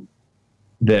you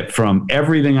that from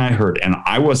everything I heard, and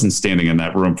I wasn't standing in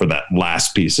that room for that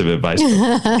last piece of advice,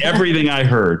 but everything I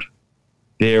heard,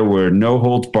 there were no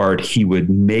holds barred. He would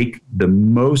make the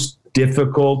most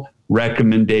difficult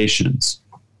recommendations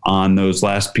on those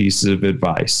last pieces of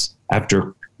advice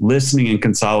after listening and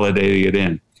consolidating it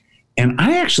in. And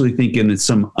I actually think in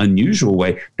some unusual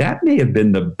way, that may have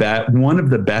been one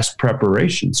of the best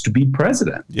preparations to be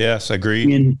president. Yes, I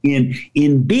agree.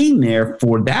 In being there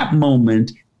for that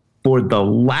moment, for the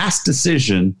last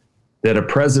decision that a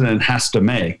president has to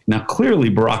make. Now, clearly,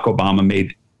 Barack Obama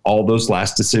made all those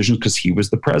last decisions because he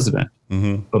was the president.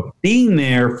 Mm-hmm. But being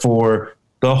there for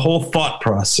the whole thought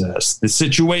process, the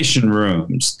situation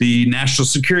rooms, the national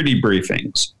security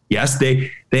briefings. Yes,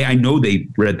 I know they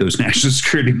read those national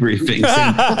security briefings.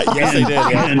 Yes, they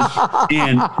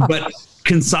did. But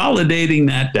consolidating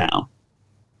that down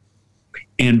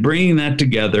and bringing that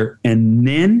together and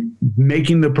then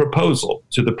making the proposal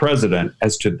to the president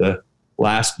as to the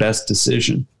last best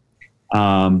decision.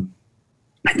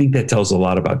 I think that tells a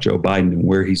lot about Joe Biden and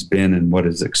where he's been and what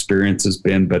his experience has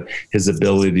been, but his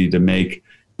ability to make,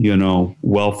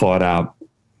 well thought out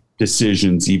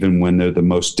decisions, even when they're the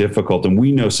most difficult. And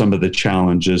we know some of the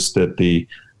challenges that the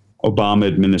Obama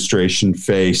administration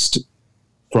faced,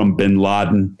 from bin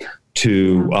Laden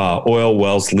to oil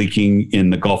wells leaking in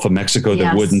the Gulf of Mexico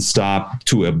that wouldn't stop,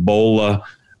 to Ebola.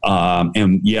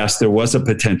 And yes, there was a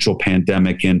potential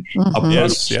pandemic and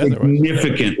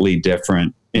significantly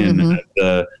different in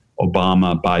the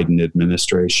Obama-Biden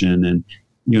administration. And,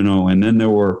 and then there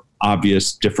were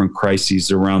obvious different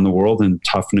crises around the world and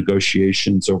tough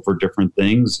negotiations over different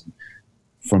things,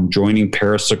 from joining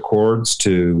Paris Accords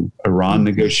to Iran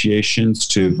negotiations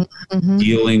to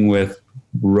dealing with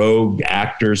rogue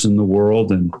actors in the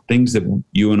world and things that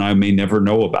you and I may never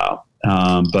know about.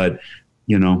 But,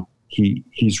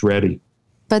 he's ready.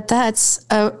 But that's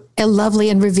a lovely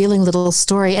and revealing little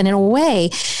story. And in a way,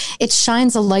 it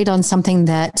shines a light on something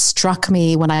that struck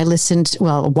me when I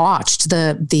watched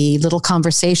the little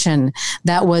conversation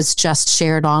that was just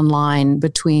shared online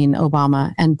between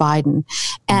Obama and Biden.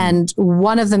 And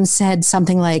one of them said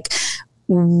something like,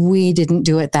 "We didn't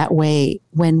do it that way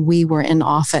when we were in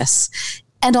office."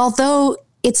 And although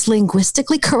it's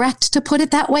linguistically correct to put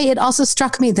it that way, it also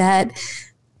struck me that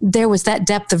there was that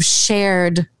depth of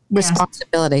shared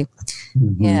responsibility.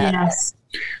 Mm-hmm. Yeah. Yes.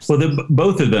 Well,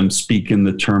 both of them speak in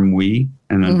the term "we"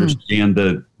 and understand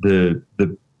the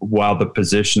while the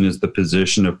position is the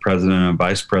position of president and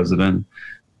vice president,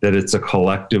 that it's a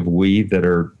collective we that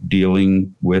are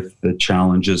dealing with the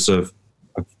challenges of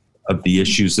the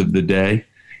issues of the day.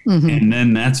 Mm-hmm. And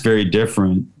then that's very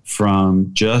different from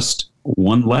just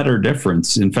one letter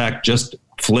difference. In fact, just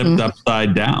flipped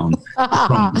upside down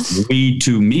from we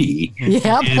to me. Yep.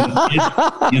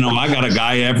 I got a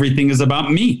guy, everything is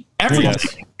about me. Everything.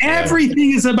 Yes.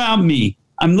 Everything is about me.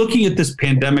 I'm looking at this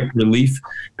pandemic relief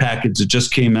package that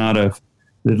just came out of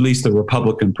at least the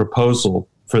Republican proposal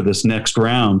for this next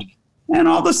round. And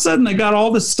all of a sudden, they got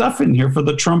all this stuff in here for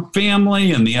the Trump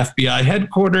family and the FBI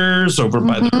headquarters over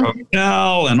by the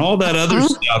hotel and all that other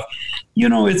stuff.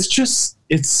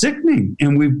 It's sickening.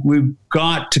 And we've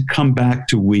got to come back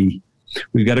to we.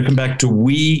 We've got to come back to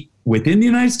we within the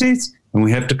United States, and we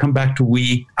have to come back to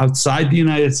we outside the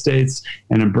United States,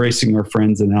 and embracing our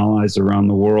friends and allies around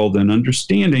the world, and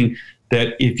understanding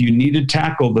that if you need to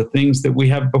tackle the things that we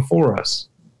have before us,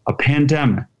 a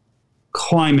pandemic,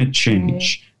 climate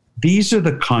change, these are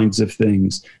the kinds of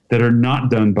things that are not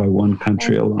done by one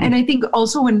country alone. And I think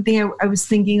also one thing I was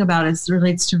thinking about as it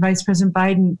relates to Vice President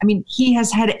Biden, I mean, he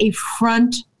has had a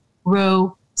front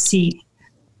row seat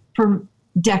for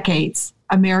decades,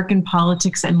 American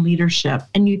politics and leadership,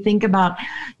 and you think about,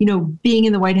 being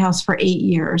in the White House for 8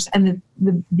 years and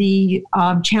the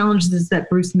challenges that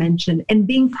Bruce mentioned, and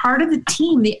being part of the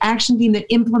team, the action team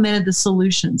that implemented the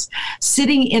solutions,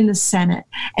 sitting in the Senate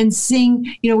and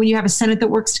seeing, when you have a Senate that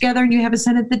works together and you have a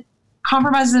Senate that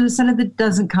compromises and a Senate that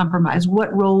doesn't compromise,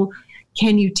 what role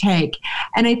can you take?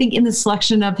 And I think in the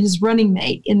selection of his running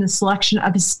mate, in the selection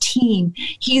of his team,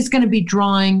 he's going to be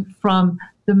drawing from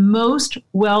the most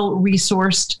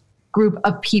well-resourced group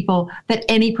of people that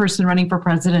any person running for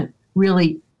president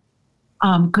really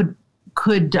could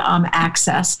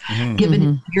access, given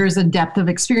his years and depth of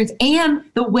experience and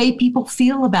the way people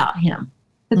feel about him,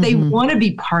 that they want to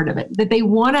be part of it, that they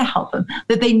want to help him,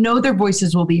 that they know their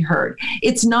voices will be heard.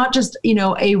 It's not just,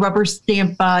 a rubber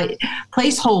stamp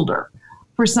placeholder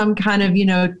for some kind of,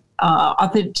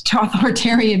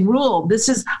 authoritarian rule. This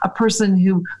is a person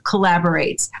who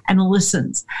collaborates and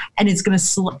listens, and is going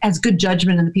to has good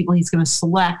judgment in the people he's going to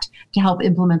select to help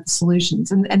implement the solutions.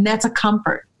 And that's a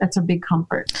comfort. That's a big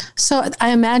comfort. So I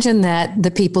imagine that the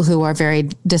people who are very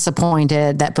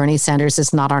disappointed that Bernie Sanders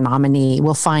is not our nominee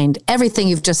will find everything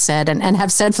you've just said and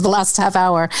have said for the last half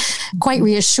hour quite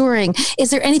reassuring.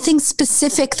 Is there anything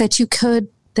specific that you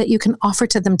can offer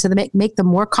to them to make them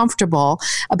more comfortable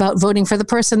about voting for the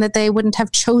person that they wouldn't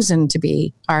have chosen to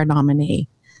be our nominee?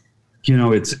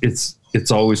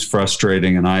 It's always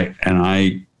frustrating, and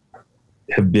I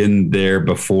have been there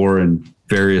before in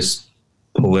various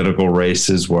political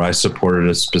races where I supported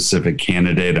a specific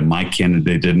candidate and my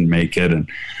candidate didn't make it, and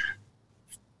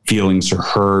feelings are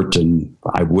hurt, and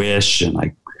I wish, and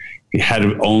I had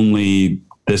only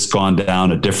this gone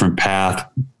down a different path,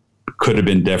 could have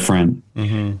been different.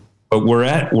 But we're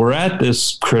at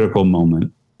this critical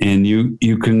moment, and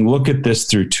you can look at this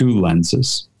through two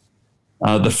lenses.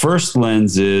 The first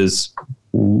lens is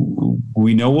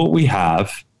we know what we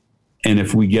have, and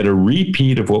if we get a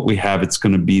repeat of what we have, it's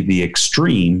going to be the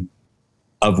extreme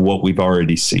of what we've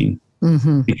already seen,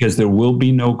 because there will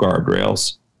be no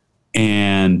guardrails,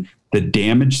 and the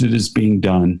damage that is being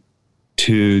done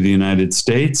to the United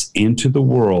States and to the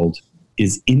world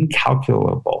is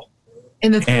incalculable.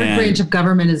 And the third branch of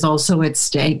government is also at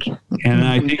stake. And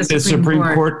I think the Supreme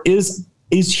Court is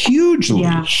hugely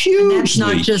at stake.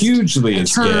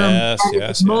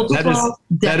 Yes.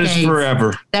 That is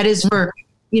forever. That is for,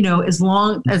 as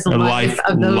long as the life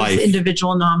of those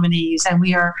individual nominees. And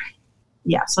we are,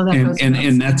 so that goes.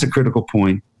 And that's a critical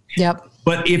point. Yep.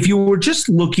 But if you were just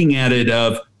looking at it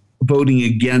of voting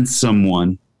against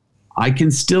someone, I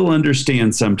can still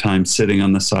understand sometimes sitting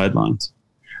on the sidelines.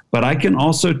 But I can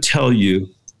also tell you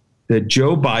that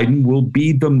Joe Biden will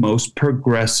be the most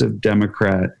progressive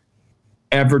Democrat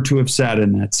ever to have sat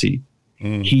in that seat.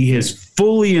 He has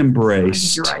fully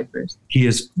embraced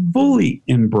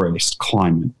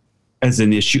climate as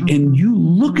an issue. And you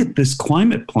look at this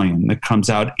climate plan that comes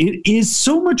out, it is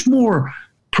so much more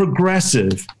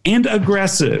progressive and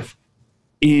aggressive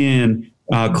in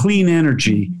clean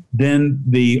energy than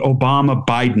the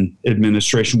Obama-Biden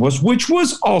administration was, which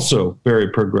was also very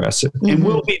progressive and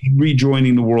will be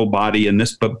rejoining the world body in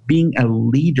this, but being a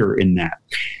leader in that.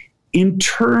 In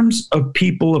terms of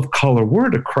people of color, we're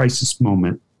at a crisis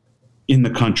moment in the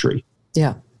country.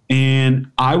 Yeah. And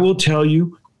I will tell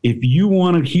you, if you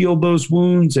want to heal those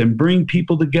wounds and bring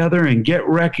people together and get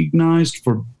recognized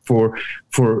for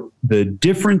the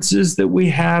differences that we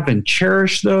have and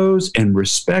cherish those and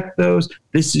respect those,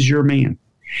 this is your man.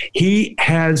 He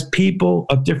has people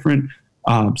of different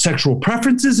sexual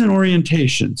preferences and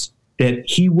orientations that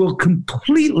he will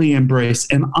completely embrace.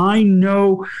 And I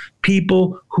know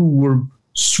people who were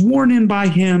sworn in by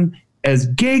him as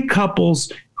gay couples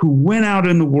who went out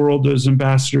in the world as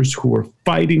ambassadors, who are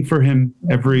fighting for him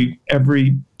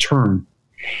every turn.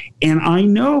 And I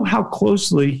know how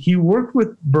closely he worked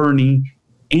with Bernie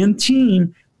and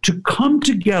team to come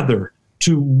together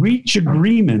to reach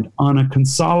agreement on a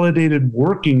consolidated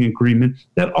working agreement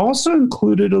that also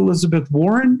included Elizabeth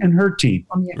Warren and her team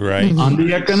on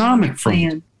the economic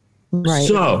front. Right.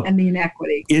 So, and the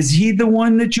inequity. Is he the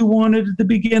one that you wanted at the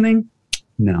beginning?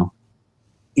 No.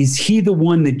 Is he the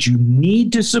one that you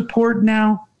need to support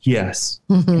now? Yes.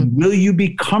 Will you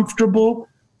be comfortable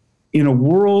in a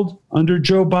world under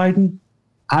Joe Biden?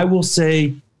 I will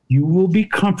say you will be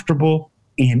comfortable.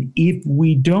 And if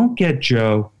we don't get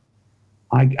Joe,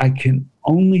 I can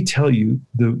only tell you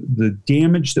the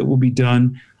damage that will be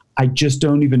done. I just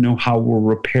don't even know how we'll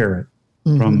repair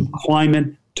it. From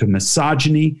climate to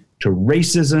misogyny to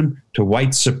racism to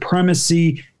white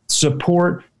supremacy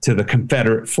support to the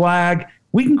Confederate flag.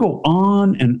 We can go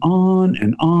on and on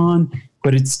and on,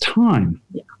 but it's time.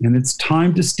 And it's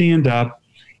time to stand up.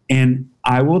 And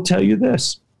I will tell you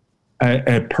this,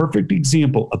 a perfect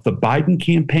example of the Biden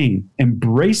campaign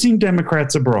embracing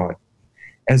Democrats abroad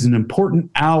as an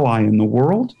important ally in the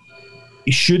world.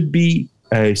 It should be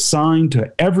a sign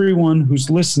to everyone who's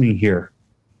listening here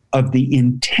of the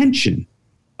intention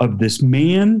of this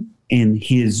man and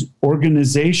his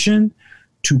organization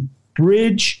to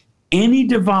bridge any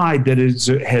divide that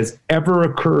has ever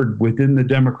occurred within the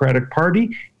Democratic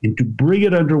Party and to bring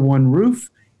it under one roof.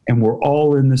 And we're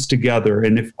all in this together.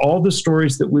 And if all the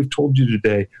stories that we've told you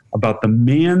today about the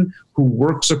man who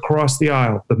works across the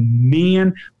aisle, the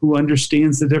man who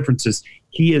understands the differences,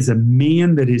 he is a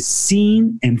man that has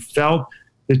seen and felt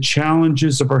the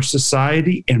challenges of our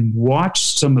society and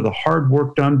watched some of the hard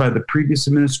work done by the previous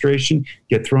administration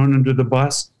get thrown under the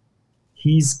bus.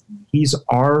 He's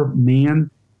our man,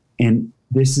 and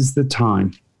this is the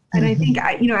time. And I think,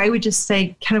 I would just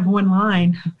say kind of one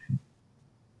line: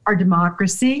 our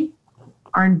democracy,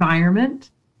 our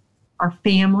environment, our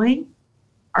family,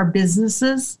 our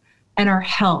businesses, and our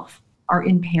health are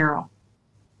in peril.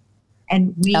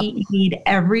 And we need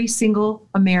every single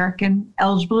American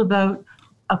eligible to vote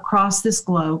across this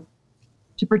globe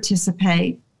to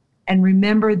participate and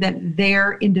remember that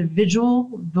their individual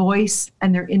voice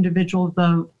and their individual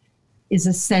vote is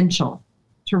essential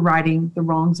to righting the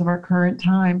wrongs of our current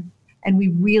time. And we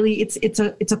really, it's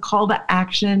a call to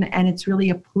action, and it's really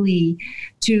a plea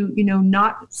to,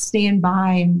 not stand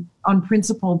by and on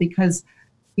principle because,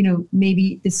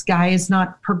 maybe this guy is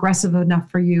not progressive enough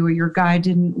for you, or your guy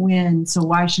didn't win, so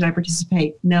why should I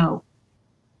participate? No.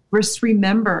 Just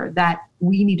remember that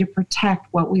we need to protect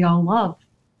what we all love,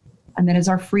 and that is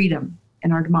our freedom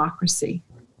and our democracy.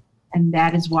 And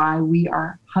that is why we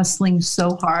are hustling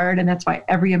so hard, and that's why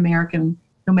every American,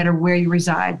 no matter where you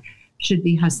reside, should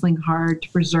be hustling hard to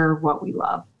preserve what we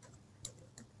love.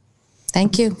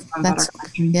 Thank you. That's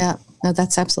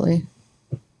absolutely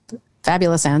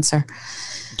fabulous answer.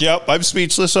 Yep, I'm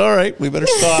speechless. All right, we better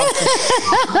stop.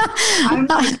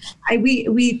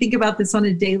 We think about this not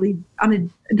daily,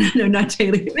 maybe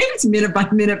it's minute by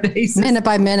minute basis. Minute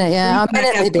by minute, yeah, we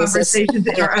have conversations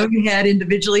in our own head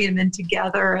individually and then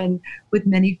together, and with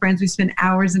many friends. We spend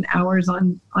hours and hours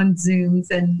on Zooms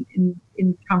and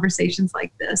in conversations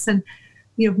like this. And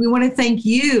we want to thank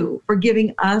you for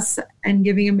giving us and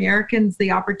giving Americans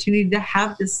the opportunity to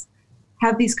have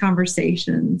these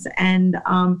conversations. And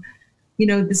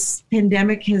this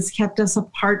pandemic has kept us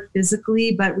apart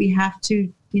physically, but we have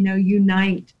to,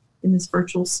 unite in this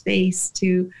virtual space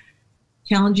to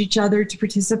challenge each other to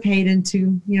participate and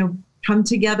to, come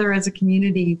together as a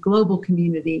community, global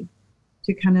community,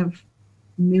 to kind of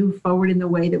move forward in the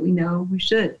way that we know we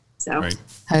should. So right.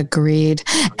 Agreed.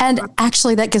 And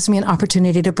actually that gives me an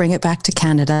opportunity to bring it back to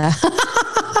Canada.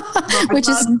 We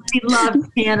love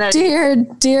Canada.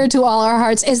 Dear to all our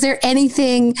hearts. Is there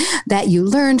anything that you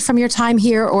learned from your time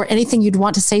here, or anything you'd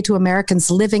want to say to Americans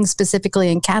living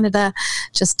specifically in Canada?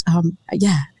 Just want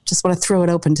to throw it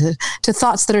open to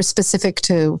thoughts that are specific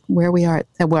to where we are,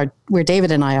 where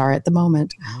David and I are at the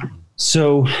moment.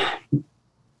 So a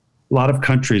lot of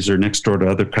countries are next door to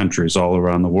other countries all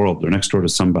around the world. They're next door to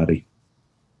somebody.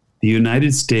 The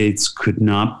United States could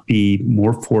not be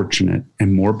more fortunate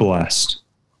and more blessed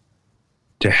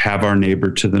to have our neighbor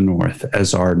to the north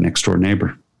as our next door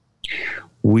neighbor.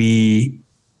 We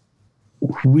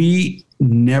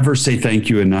never say thank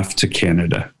you enough to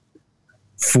Canada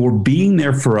for being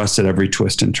there for us at every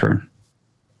twist and turn.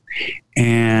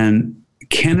 And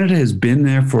Canada has been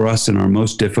there for us in our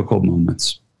most difficult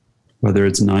moments, whether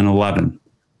it's 9/11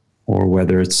 or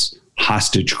whether it's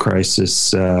hostage crisis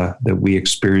that we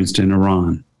experienced in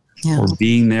Iran, or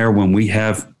being there when we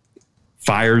have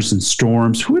fires and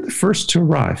storms. Who are the first to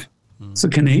arrive? It's the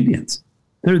Canadians.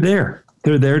 They're there.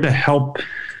 They're there to help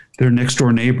their next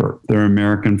door neighbor, their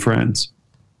American friends.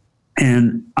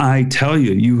 And I tell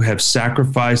you, you have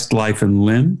sacrificed life and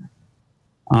limb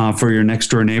for your next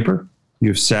door neighbor.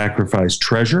 You've sacrificed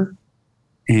treasure,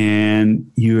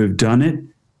 and you have done it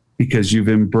because you've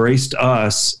embraced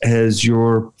us as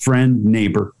your friend,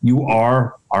 neighbor. You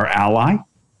are our ally.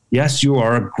 Yes, you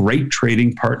are a great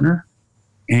trading partner.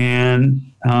 And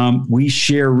we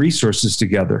share resources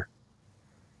together.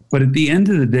 But at the end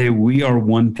of the day, we are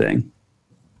one thing.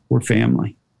 We're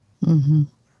family. Mm-hmm.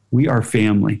 We are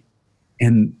family.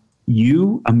 And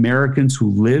you, Americans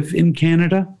who live in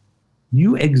Canada,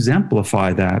 you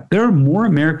exemplify that. There are more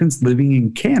Americans living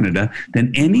in Canada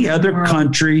than any other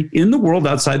country in the world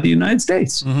outside the United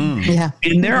States. Mm-hmm. Yeah.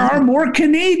 And there are more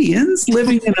Canadians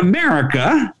living in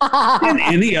America than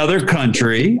any other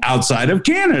country outside of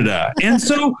Canada. And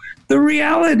so the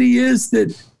reality is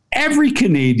that every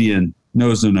Canadian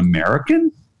knows an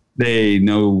American, They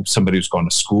know somebody who's gone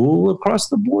to school across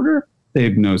the border. They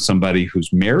know somebody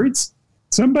who's married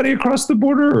somebody across the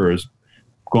border or has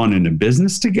gone into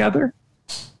business together.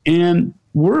 And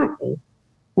we're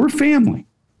family.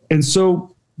 And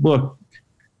so, look,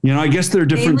 I guess there are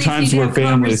different times where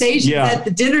families, at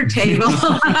the dinner table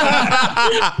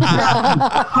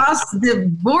across the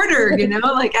border,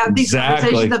 like have these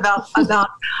conversations about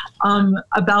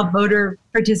voter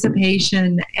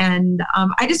participation. And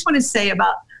I just want to say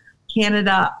about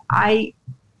Canada, I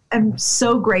am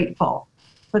so grateful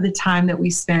for the time that we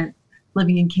spent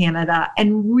living in Canada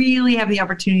and really have the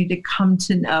opportunity to come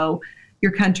to know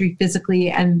your country physically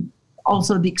and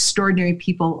also the extraordinary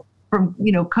people from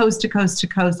coast to coast to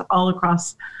coast all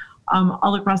across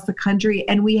the country.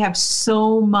 And we have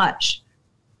so much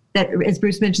that, as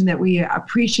Bruce mentioned, that we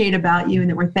appreciate about you and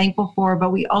that we're thankful for,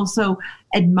 but we also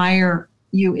admire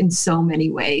you in so many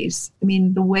ways. I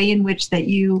mean, the way in which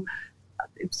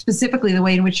specifically the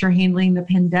way in which you're handling the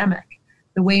pandemic,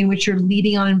 the way in which you're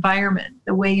leading on environment,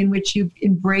 the way in which you've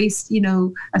embraced,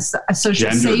 a social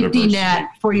safety net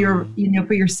for your,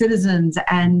 for your citizens,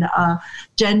 and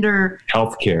gender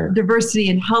healthcare, diversity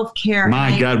in healthcare.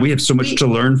 My God, we have so much to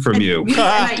learn from you.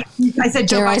 I said,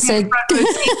 Joe,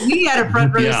 we had a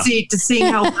front row seat to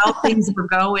seeing how well things were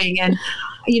going, and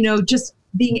just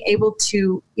being able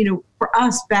to, for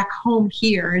us back home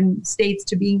here in States,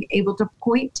 to being able to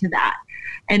point to that,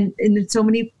 and so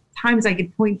many times I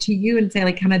could point to you and say,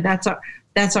 like, kind of that's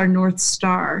our North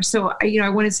Star. So I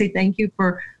want to say thank you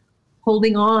for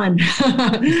holding on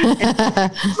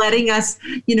and letting us,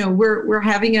 we're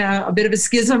having a bit of a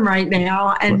schism right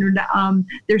now. And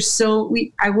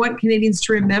I want Canadians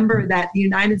to remember that the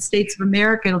United States of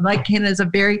America, like Canada, is a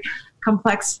very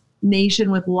complex nation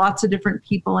with lots of different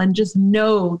people, and just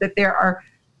know that there are,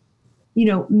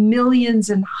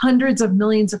 millions and hundreds of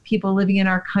millions of people living in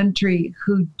our country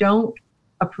who don't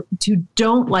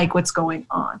like what's going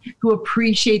on, who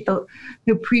appreciate the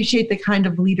kind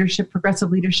of leadership,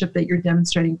 progressive leadership that you're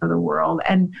demonstrating for the world.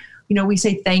 And, we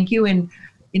say thank you. And,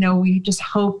 we just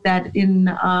hope that in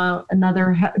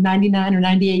another 99 or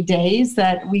 98 days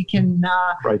that we can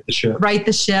right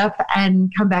the ship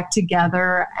and come back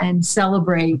together and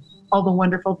celebrate all the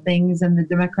wonderful things and the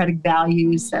democratic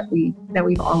values that we've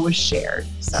always shared.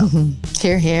 So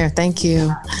Hear, hear. Thank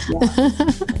you. Yeah.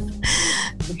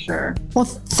 For sure. Well,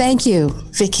 thank you,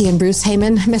 Vicki and Bruce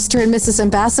Heyman, Mr. and Mrs.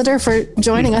 Ambassador, for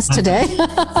joining us today.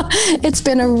 It's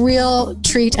been a real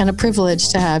treat and a privilege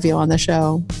to have you on the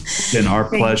show. It's been our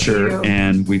pleasure,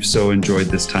 and we've so enjoyed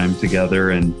this time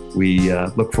together, and we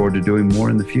look forward to doing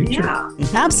more in the future. Yeah.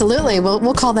 Absolutely.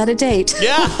 We'll call that a date.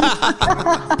 Yeah.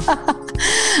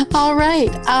 All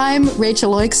right. I'm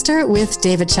Rachel Oikster with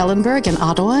David Schellenberg in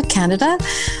Ottawa, Canada.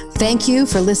 Thank you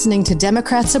for listening to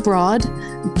Democrats Abroad,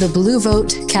 the Blue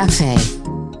Vote Cafe.